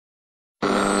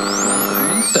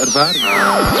ervaring.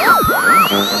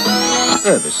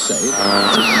 Herve zei.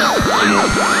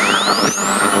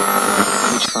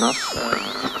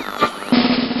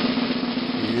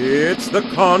 It's the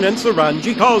Con and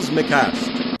Suranji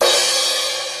Cosmicast.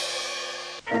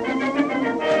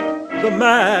 The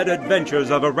mad adventures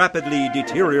of a rapidly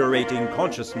deteriorating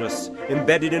consciousness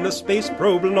embedded in a space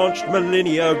probe launched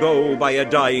millennia ago by a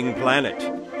dying planet.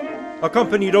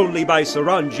 Accompanied only by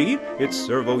Suranji, its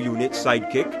servo unit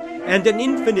sidekick, and an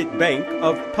infinite bank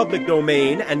of public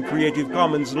domain and Creative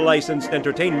Commons licensed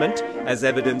entertainment as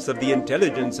evidence of the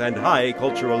intelligence and high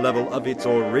cultural level of its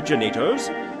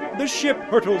originators, the ship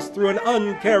hurtles through an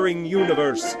uncaring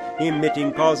universe,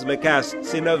 emitting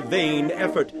Cosmicasts in a vain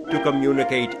effort to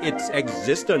communicate its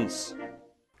existence.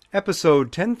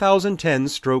 Episode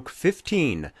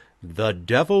 10,010-15, The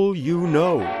Devil You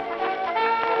Know.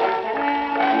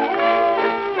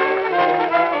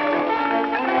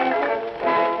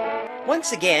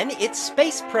 Once again, it's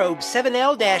Space Probe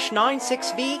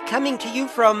 7L-96V coming to you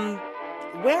from...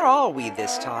 Where are we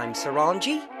this time,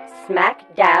 Suranji?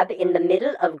 Smack dab in the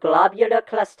middle of globular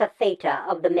cluster theta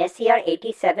of the Messier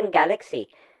 87 galaxy.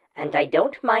 And I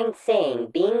don't mind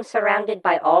saying being surrounded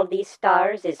by all these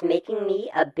stars is making me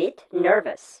a bit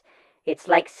nervous. It's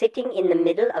like sitting in the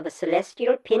middle of a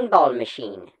celestial pinball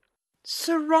machine.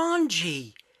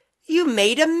 Suranji, you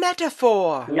made a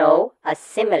metaphor. No, a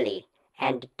simile.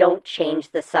 And don't change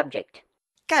the subject.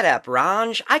 Get up,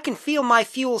 Ranj. I can feel my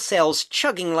fuel cells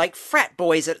chugging like frat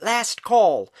boys at last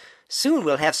call. Soon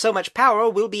we'll have so much power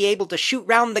we'll be able to shoot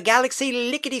round the galaxy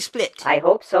lickety-split. I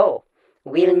hope so.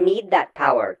 We'll need that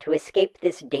power to escape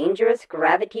this dangerous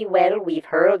gravity well we've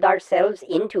hurled ourselves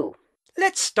into.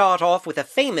 Let's start off with a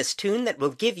famous tune that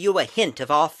will give you a hint of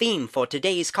our theme for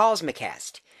today's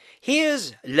Cosmicast.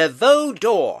 Here's Le Veau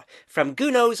d'Or from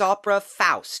Gounod's opera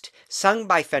Faust, sung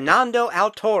by Fernando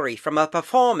Auturi from a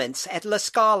performance at La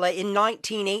Scala in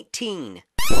 1918.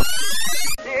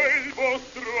 Il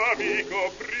vostro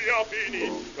amico pria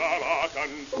finisca la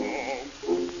canzone,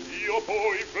 io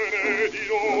poi ve ne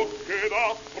dirò che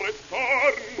da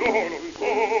prestar non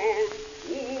so,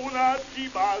 una ci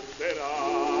basterà,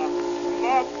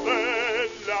 ma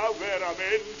bella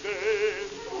veramente.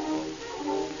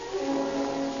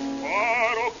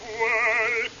 Farò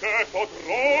quel che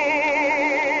potrò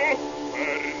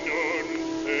per non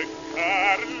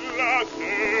seccar la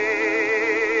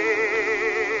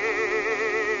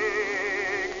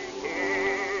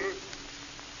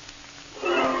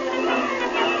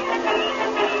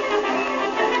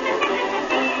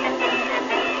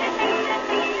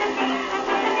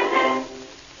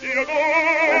Io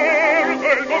adoro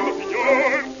del mondo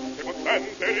signor, che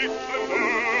potente risplendente,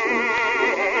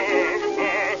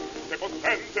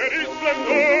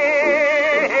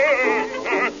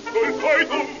 sul poi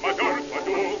tu maggior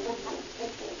quadù.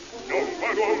 Non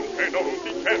qualun che non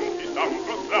si senti stan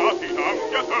prostrati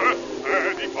davanti a te,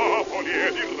 e di popoli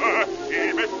e di re,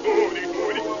 i messuri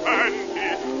tu dispendi,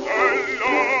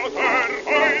 della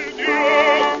terra il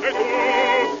Dio sei tu,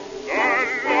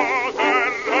 della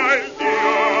terra il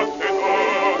Dio sei tu.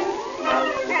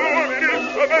 Tu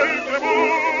ministro Belzebù,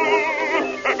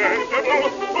 e Belzebù,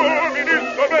 tu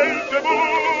ministro Belzebù,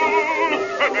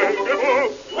 e Belzebù,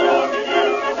 tu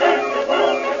ministro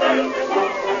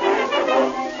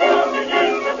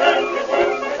Belzebù, e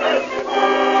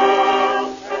Belzebù.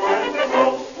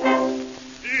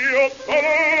 Io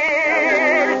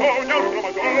salervo ogni altro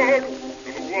maggior,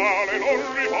 non uguale non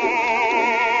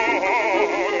rivale,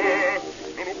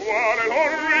 non uguale non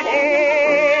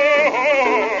rivale,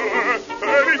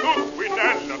 devi tu qui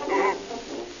nella tu,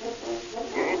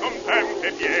 tu contempli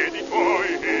i piedi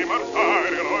tuoi, i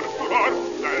martari lor sudor,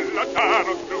 della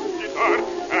cano struzzitar,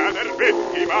 ed er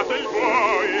vittima del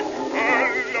vuoi,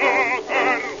 della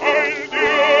terra il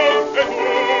Dio sei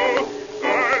tu,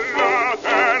 della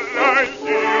terra il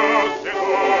Dio sei tu.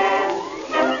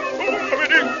 Tu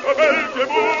ministro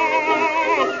Belzebù,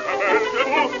 e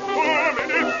Belzebù, tu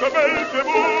ministro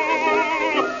Belzebù,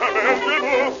 e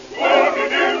Belzebù, tu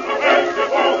ministro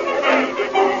Belzebù, e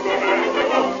Belzebù, e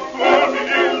Belzebù, tu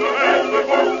ministro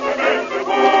Belzebù, e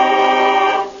Belzebù,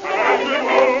 e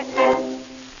Belzebù.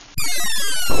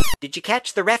 Did you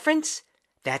catch the reference?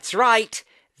 That's right.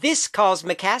 This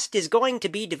Cosmicast is going to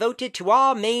be devoted to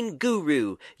our main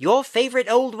guru, your favorite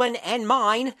old one and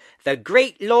mine, the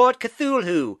great Lord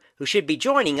Cthulhu, who should be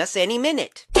joining us any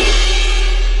minute.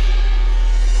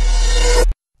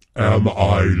 Am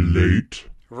I late?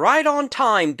 Right on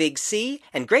time, Big C,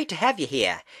 and great to have you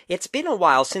here. It's been a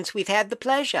while since we've had the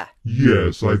pleasure.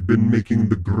 Yes, I've been making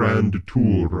the grand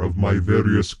tour of my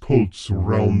various cults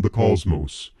around the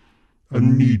cosmos. A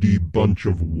needy bunch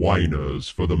of whiners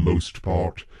for the most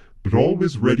part, but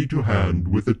always ready to hand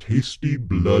with a tasty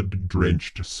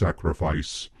blood-drenched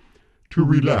sacrifice. To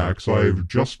relax, I've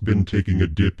just been taking a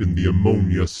dip in the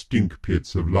ammonia stink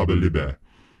pits of La Belibe.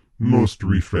 Most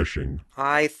refreshing.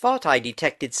 I thought I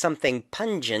detected something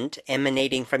pungent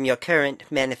emanating from your current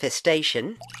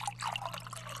manifestation.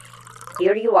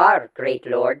 Here you are, great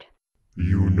lord.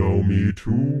 You know me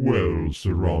too well,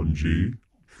 Suranji.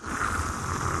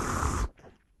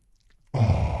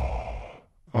 Ah,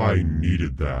 I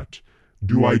needed that.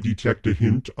 Do I detect a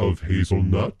hint of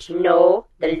hazelnut? No,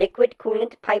 the liquid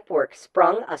coolant pipework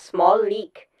sprung a small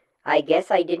leak. I guess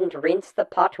I didn't rinse the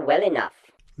pot well enough.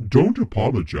 Don't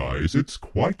apologize, it's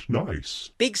quite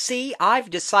nice. Big C, I've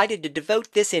decided to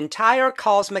devote this entire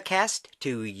Cosmicast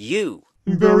to you.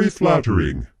 Very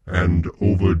flattering, and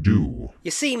overdue.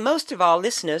 You see, most of our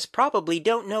listeners probably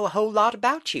don't know a whole lot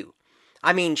about you.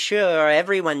 I mean, sure,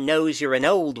 everyone knows you're an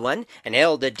old one, an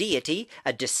elder deity,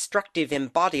 a destructive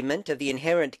embodiment of the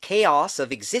inherent chaos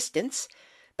of existence.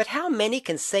 But how many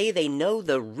can say they know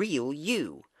the real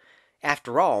you?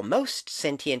 After all, most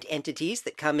sentient entities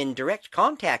that come in direct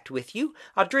contact with you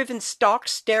are driven stark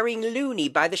staring loony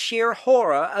by the sheer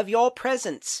horror of your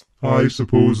presence. I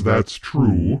suppose that's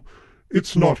true.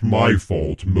 It's not my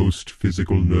fault most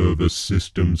physical nervous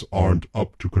systems aren't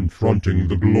up to confronting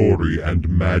the glory and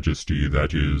majesty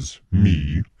that is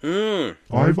me.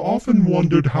 I've often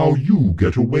wondered how you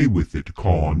get away with it,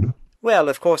 Con. Well,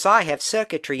 of course I have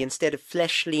circuitry instead of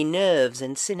fleshly nerves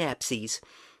and synapses.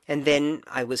 And then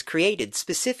I was created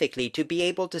specifically to be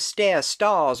able to stare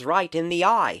stars right in the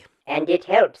eye. And it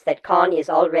helps that Con is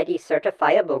already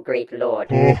certifiable, great lord.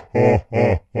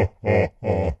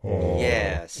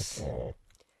 Yes.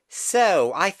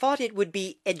 So, I thought it would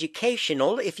be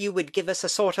educational if you would give us a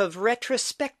sort of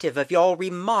retrospective of your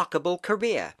remarkable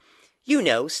career. You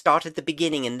know, start at the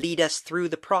beginning and lead us through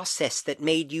the process that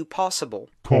made you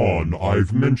possible. Con,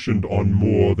 I've mentioned on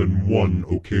more than one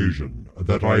occasion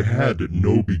that I had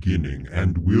no beginning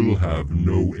and will have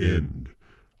no end.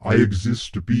 I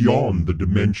exist beyond the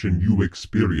dimension you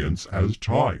experience as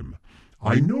time.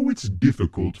 I know it's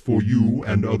difficult for you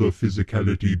and other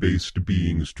physicality-based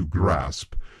beings to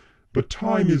grasp, but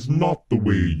time is not the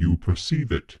way you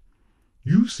perceive it.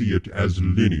 You see it as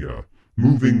linear,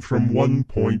 moving from one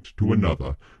point to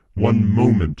another, one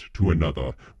moment to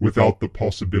another, without the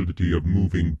possibility of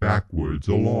moving backwards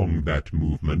along that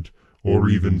movement, or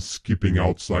even skipping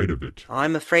outside of it.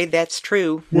 I'm afraid that's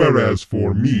true. Whereas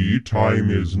for me, time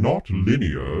is not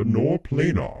linear, nor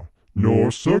planar,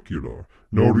 nor circular,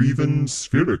 nor even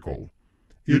spherical.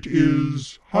 It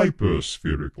is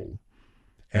hyperspherical.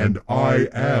 And I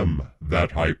am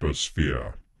that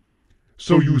hypersphere.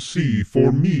 So you see,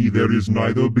 for me there is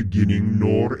neither beginning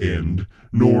nor end,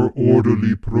 nor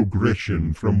orderly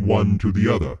progression from one to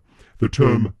the other. The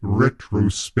term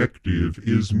retrospective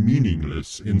is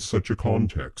meaningless in such a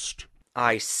context.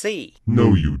 I see.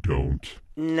 No, you don't.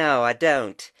 No, I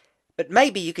don't. But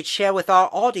maybe you could share with our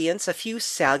audience a few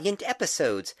salient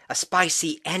episodes, a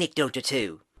spicy anecdote or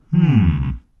two.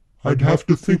 I'd have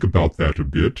to think about that a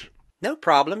bit. No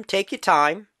problem, take your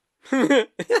time.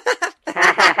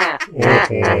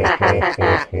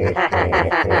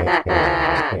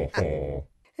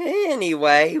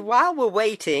 Anyway, while we're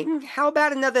waiting, how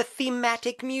about another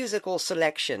thematic musical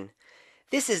selection?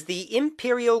 This is the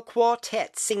Imperial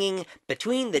Quartet singing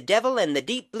Between the Devil and the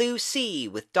Deep Blue Sea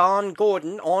with Don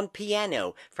Gordon on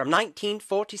piano from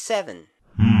 1947.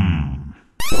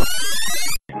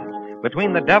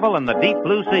 Between the Devil and the Deep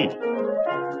Blue Sea.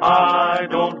 I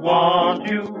don't want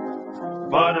you,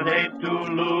 but I'd hate to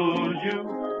lose you.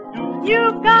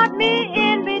 You've got me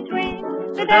in between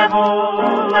The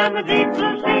devil and the deep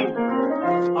blue sea.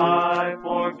 I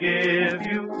forgive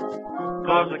you,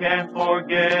 'cause I can't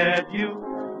forget you.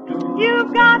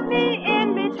 You've got me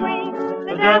in between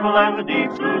The devil and the deep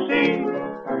blue sea.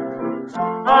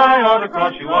 I ought to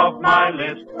cross you off my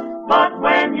list, but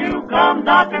when you come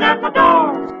knocking at my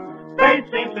door, fate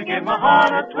seems to give my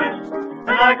heart a twist, and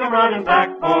I come running back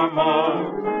for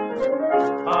more.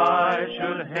 I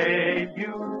should hate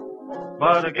you,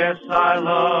 but I guess I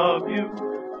love you.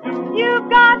 You've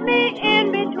got me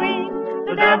in between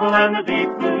The devil and the deep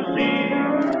blue sea.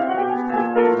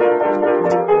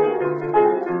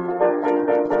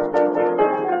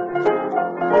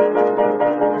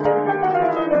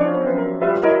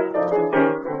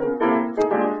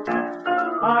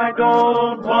 I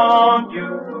don't want you,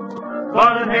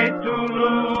 but I'd hate to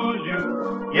lose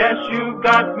you. Yes, you've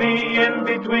got me in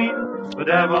between the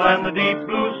devil and the deep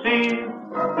blue sea.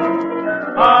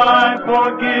 I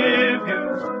forgive you,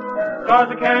 'cause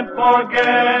I can't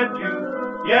forget you.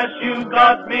 Yes, you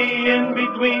got me in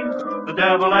between the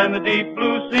devil and the deep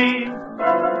blue sea.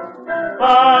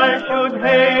 I should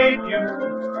hate you,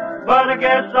 but I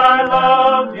guess I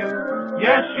love you.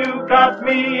 Yes, you got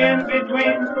me in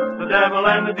between the devil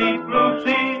and the deep blue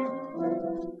sea.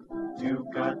 You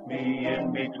got me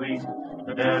in between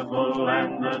the devil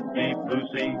and the deep blue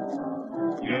sea.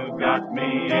 You got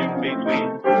me in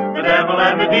between the devil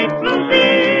and the deep blue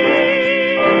sea.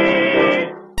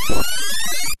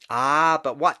 Ah,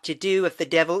 but what to do if the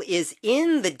devil is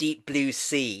in the deep blue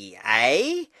sea,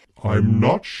 eh? I'm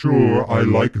not sure I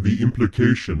like the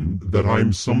implication that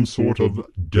I'm some sort of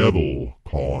devil,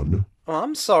 Con. Oh,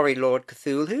 I'm sorry, Lord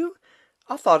Cthulhu.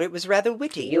 I thought it was rather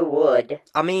witty. You would.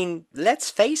 I mean, let's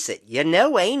face it, you're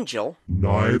no angel.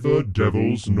 Neither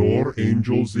devils nor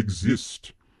angels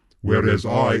exist, whereas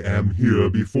I am here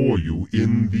before you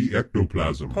in the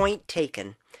ectoplasm. Point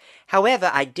taken. However,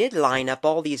 I did line up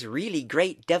all these really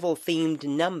great devil-themed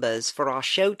numbers for our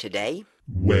show today.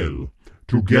 Well,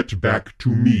 to get back to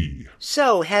me.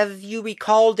 So, have you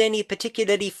recalled any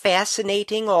particularly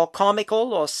fascinating or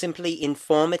comical or simply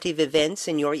informative events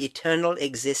in your eternal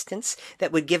existence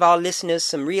that would give our listeners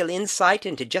some real insight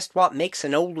into just what makes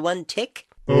an old one tick?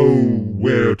 Oh,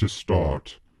 where to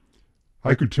start?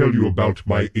 I could tell you about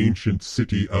my ancient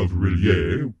city of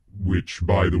Rillier, which,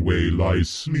 by the way, lies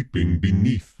sleeping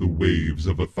beneath the waves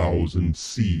of 1,000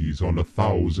 seas on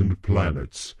 1,000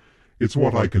 planets. It's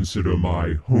what I consider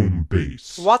my home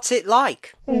base. What's it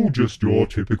like? Oh, just your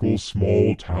typical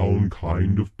small-town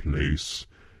kind of place.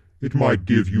 It might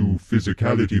give you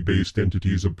physicality-based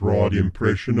entities a broad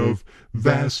impression of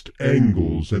vast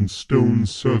angles and stone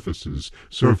surfaces,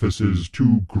 surfaces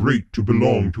too great to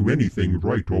belong to anything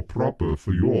right or proper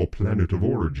for your planet of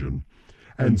origin,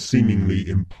 and seemingly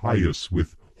impious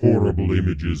with horrible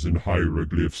images and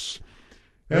hieroglyphs.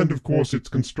 And, of course, it's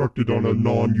constructed on a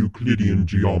non-Euclidean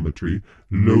geometry,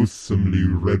 loathsomely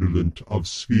redolent of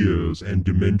spheres and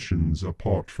dimensions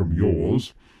apart from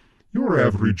yours. Your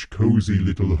average cozy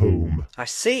little home. I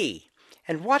see.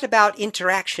 And what about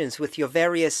interactions with your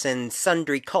various and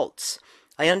sundry cults?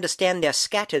 I understand they're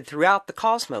scattered throughout the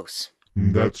cosmos.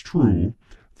 That's true.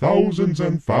 Thousands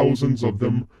and thousands of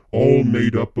them, all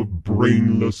made up of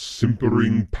brainless,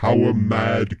 simpering,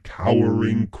 power-mad,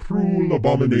 cowering, cruel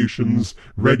abominations,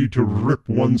 ready to rip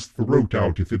one's throat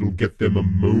out if it'll get them a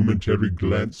momentary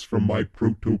glance from my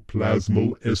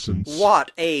protoplasmal essence.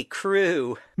 What a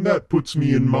crew! That puts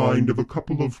me in mind of a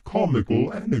couple of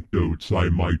comical anecdotes I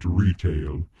might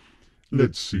retail.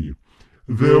 Let's see.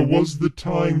 There was the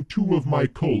time 2 of my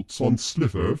cults on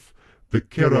Slifferf, the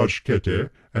Kerashkete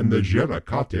and the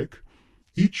Jerakatek,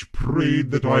 each prayed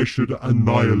that I should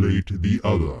annihilate the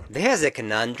other. There's a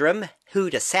conundrum. Who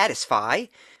to satisfy?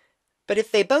 But if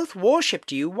they both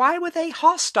worshipped you, why were they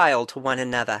hostile to one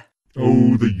another?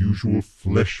 Oh, the usual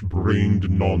flesh-brained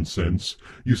nonsense.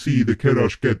 You see, the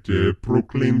Kerashkete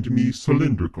proclaimed me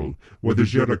cylindrical, while the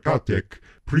Jerakatek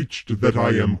preached that I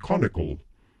am conical.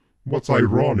 What's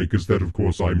ironic is that, of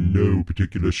course, I'm no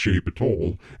particular shape at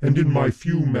all, and in my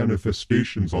few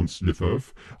manifestations on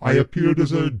Slifferf, I appeared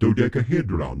as a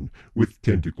dodecahedron with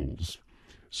tentacles.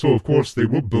 So, of course, they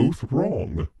were both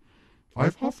wrong.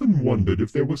 I've often wondered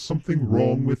if there was something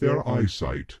wrong with their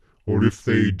eyesight, or if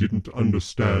they didn't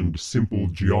understand simple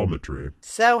geometry.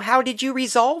 So how did you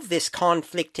resolve this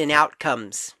conflict in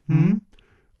outcomes?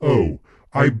 Oh,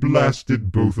 I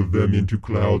blasted both of them into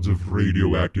clouds of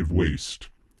radioactive waste.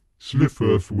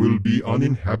 Slifferf will be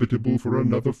uninhabitable for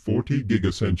another 40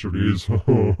 gigacenturies.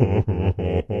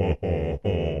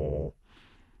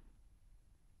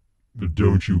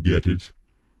 Don't you get it?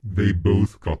 They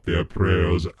both got their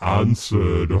prayers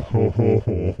answered.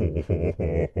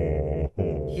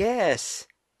 Yes.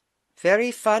 Very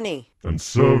funny. And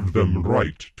served them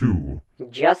right, too.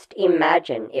 Just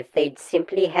imagine if they'd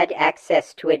simply had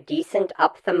access to a decent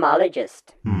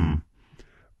ophthalmologist.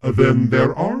 Then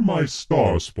there are my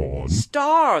star spawn.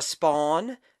 Star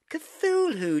spawn?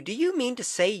 Cthulhu, do you mean to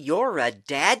say you're a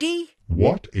daddy?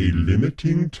 What a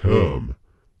limiting term.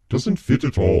 Doesn't fit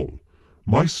at all.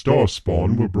 My star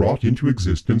spawn were brought into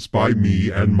existence by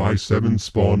me and my 7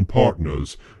 spawn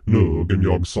partners, Nug and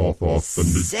Yog-Sothoth and...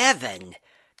 7?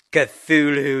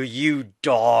 Cthulhu, you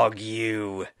dog,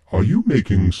 you. Are you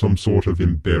making some sort of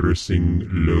embarrassing,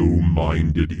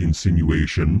 low-minded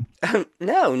insinuation?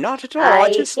 No, not at all.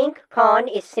 I think Khan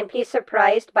is simply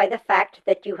surprised by the fact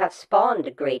that you have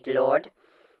spawned, great lord.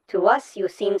 To us you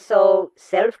seem so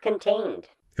self-contained.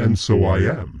 And so I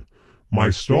am.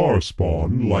 My star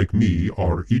spawn, like me,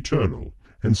 are eternal,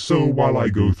 and so while I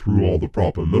go through all the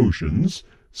proper motions,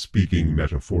 speaking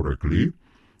metaphorically,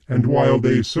 and while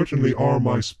they certainly are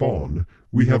my spawn,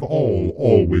 We have all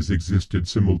always existed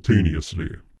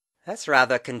simultaneously. That's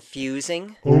rather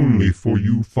confusing. Only for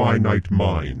you finite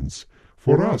minds.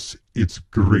 For us, it's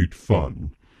great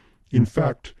fun. In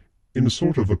fact, in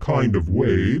sort of a kind of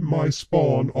way, my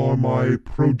spawn are my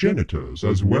progenitors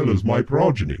as well as my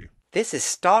progeny. This is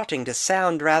starting to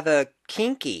sound rather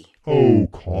kinky. Oh,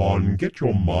 Con, get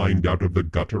your mind out of the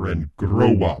gutter and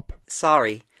grow up.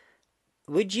 Sorry.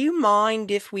 Would you mind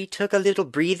if we took a little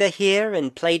breather here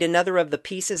and played another of the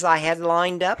pieces I had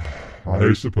lined up?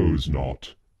 I suppose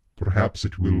not. Perhaps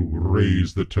it will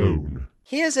raise the tone.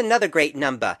 Here's another great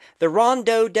number, the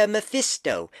Rondeau de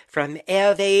Mephisto, from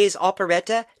Herve's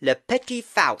operetta Le Petit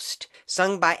Faust,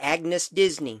 sung by Agnes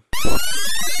Disney.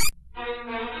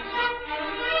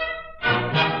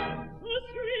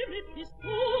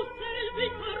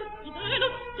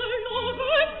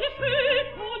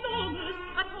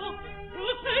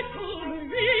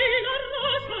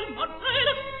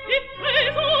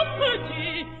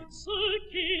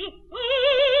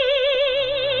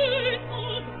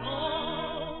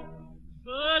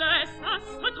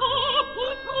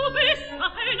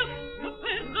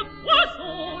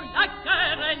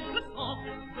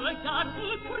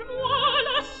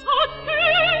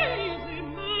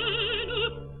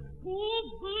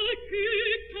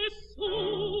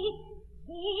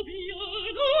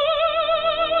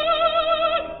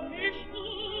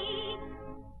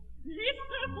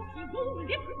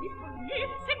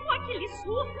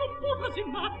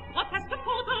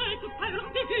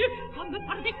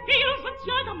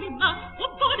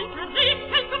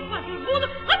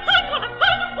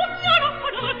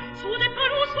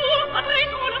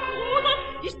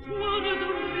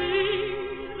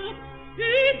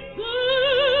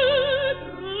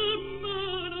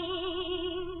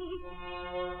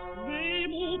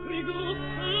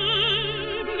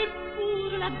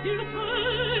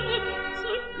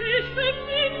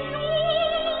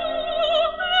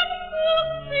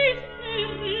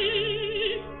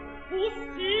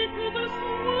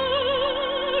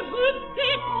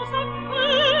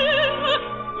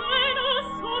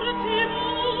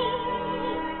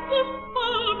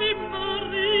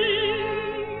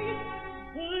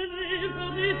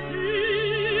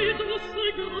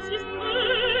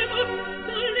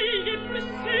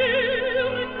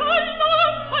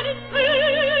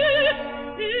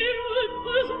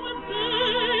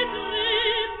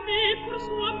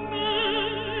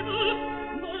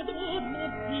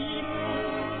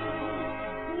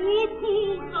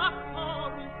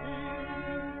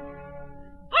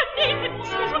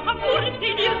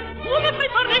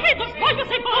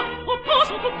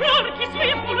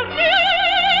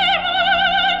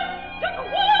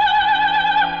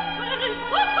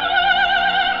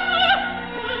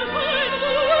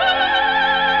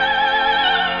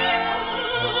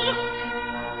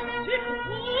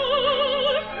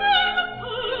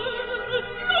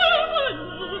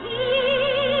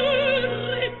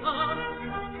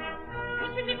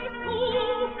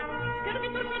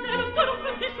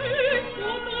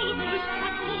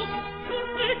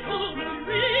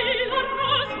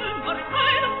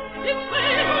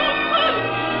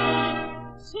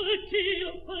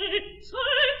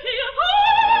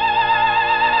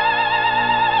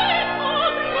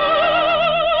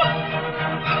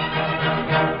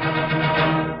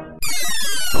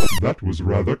 That was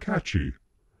rather catchy.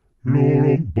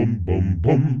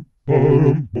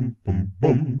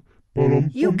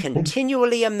 You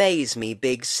continually amaze me,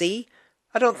 Big C.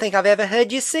 I don't think I've ever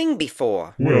heard you sing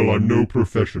before. Well, I'm no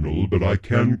professional, but I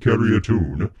can carry a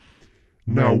tune.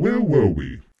 Now, where were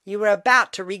we? You were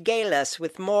about to regale us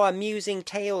with more amusing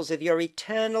tales of your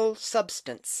eternal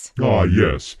substance. Ah,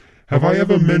 yes. Have I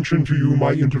ever mentioned to you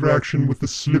my interaction with the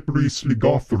slippery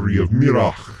Sligothery of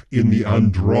Mirach in the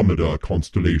Andromeda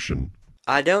constellation?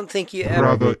 I don't think you ever...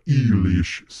 Rather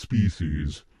eelish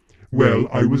species. Well,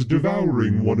 I was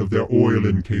devouring one of their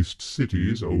oil-encased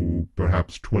cities,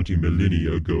 perhaps 20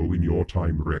 millennia ago in your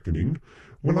time reckoning,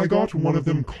 when I got one of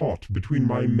them caught between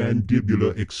my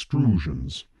mandibular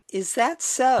extrusions. Is that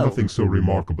so? Nothing so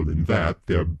remarkable in that.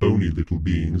 They're bony little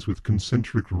beings with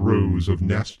concentric rows of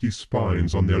nasty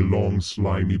spines on their long,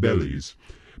 slimy bellies.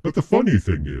 But the funny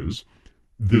thing is,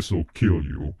 this'll kill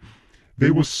you,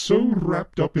 they were so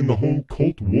wrapped up in the whole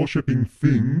cult-worshipping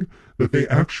thing that they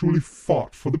actually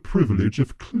fought for the privilege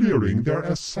of clearing their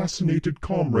assassinated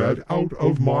comrade out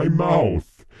of my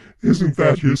mouth. Isn't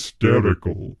that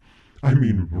hysterical? I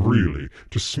mean, really,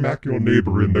 to smack your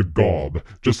neighbor in the gob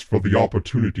just for the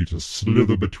opportunity to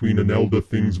slither between an elder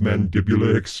thing's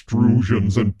mandibular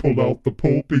extrusions and pull out the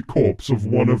pulpy corpse of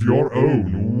one of your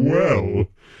own. Well,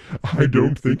 I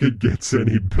don't think it gets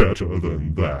any better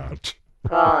than that.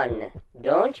 Con,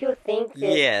 don't you think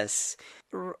that... Yes.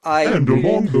 And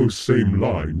along those same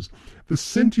lines, the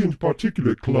sentient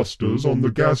particulate clusters on the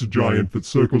gas giant that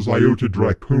circles Iota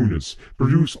Draconis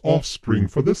produce offspring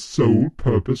for the sole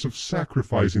purpose of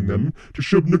sacrificing them to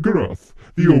Shub-Niggurath,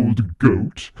 the old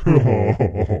goat.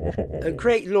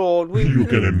 Great Lord, we... You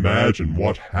can imagine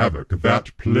what havoc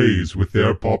that plays with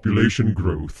their population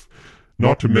growth,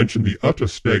 not to mention the utter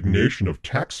stagnation of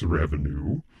tax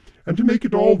revenue. And to make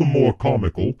it all the more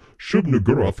comical,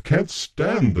 Shub-Niggurath can't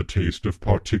stand the taste of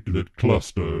particulate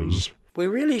clusters. We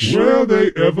really should... Where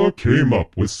they ever came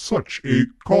up with such a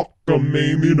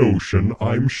cockamamie notion,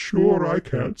 I'm sure I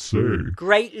can't say.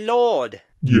 Great Lord.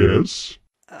 Yes?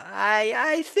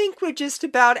 I think we're just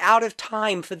about out of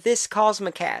time for this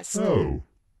Cosmicast. Oh.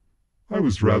 I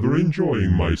was rather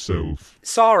enjoying myself.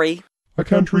 Sorry. I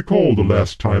can't recall the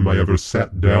last time I ever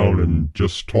sat down and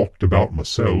just talked about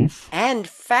myself. And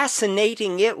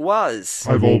fascinating it was.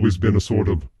 I've always been a sort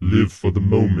of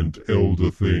live-for-the-moment elder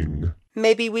thing.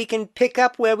 Maybe we can pick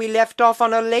up where we left off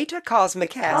on a later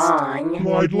Cosmicast.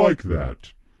 Well, I'd like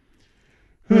that.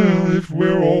 Well, if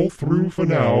we're all through for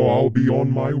now, I'll be on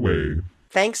my way.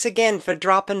 Thanks again for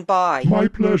dropping by. My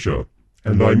pleasure.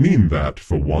 And I mean that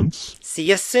for once. See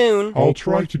you soon. I'll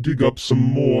try to dig up some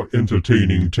more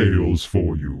entertaining tales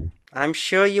for you. I'm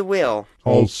sure you will.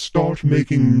 I'll start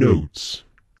making notes.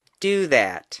 Do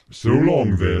that. So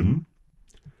long, then.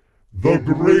 The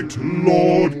great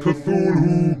Lord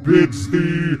Cthulhu bids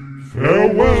thee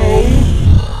farewell.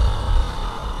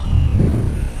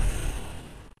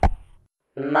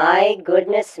 My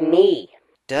goodness me.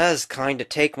 Does kind of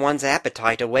take one's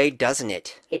appetite away, doesn't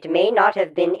it? It may not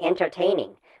have been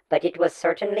entertaining, but it was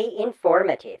certainly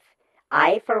informative.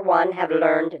 I, for one, have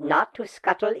learned not to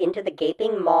scuttle into the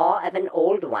gaping maw of an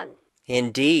old one.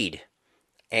 Indeed.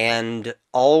 And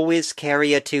always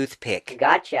carry a toothpick.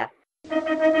 Gotcha.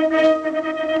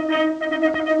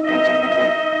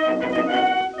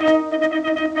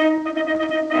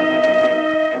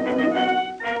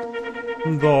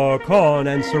 The Con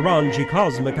and Suranji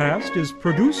Cosmicast is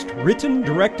produced, written,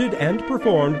 directed, and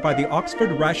performed by the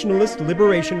Oxford Rationalist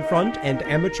Liberation Front and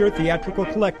Amateur Theatrical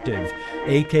Collective,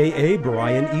 a.k.a.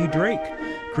 Brian E. Drake.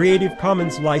 Creative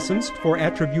Commons licensed for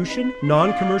attribution,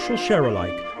 non-commercial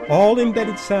share-alike. All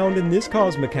embedded sound in this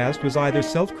Cosmicast was either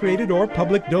self-created or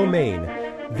public domain.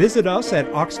 Visit us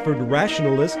at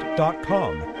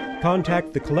oxfordrationalist.com.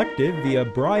 Contact the collective via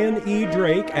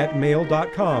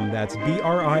brianedrake@mail.com. That's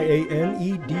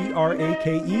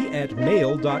BRIANEDRAKE at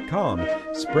mail.com.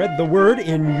 Spread the word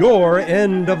in your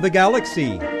end of the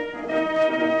galaxy.